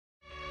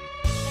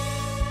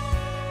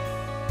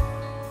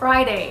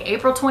Friday,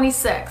 April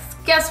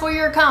 26th. Guess where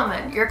you're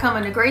coming? You're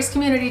coming to Grace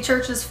Community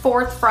Church's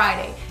 4th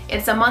Friday.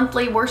 It's a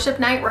monthly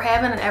worship night we're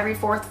having every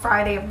 4th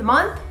Friday of the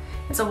month.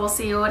 And so we'll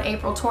see you on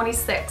April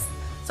 26th.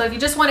 So if you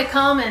just want to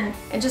come and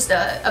just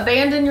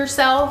abandon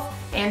yourself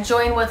and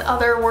join with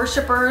other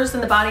worshipers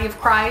in the body of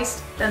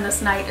Christ, then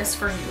this night is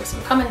for you.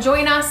 So come and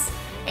join us,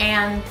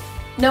 and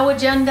no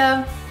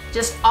agenda,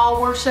 just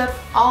all worship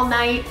all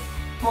night.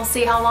 We'll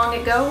see how long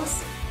it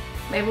goes.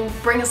 Maybe we'll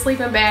bring a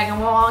sleeping bag and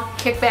we'll all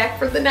kick back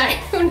for the night.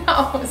 Who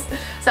knows?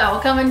 So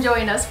come and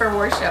join us for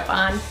worship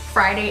on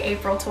Friday,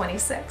 April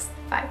 26th.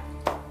 Bye.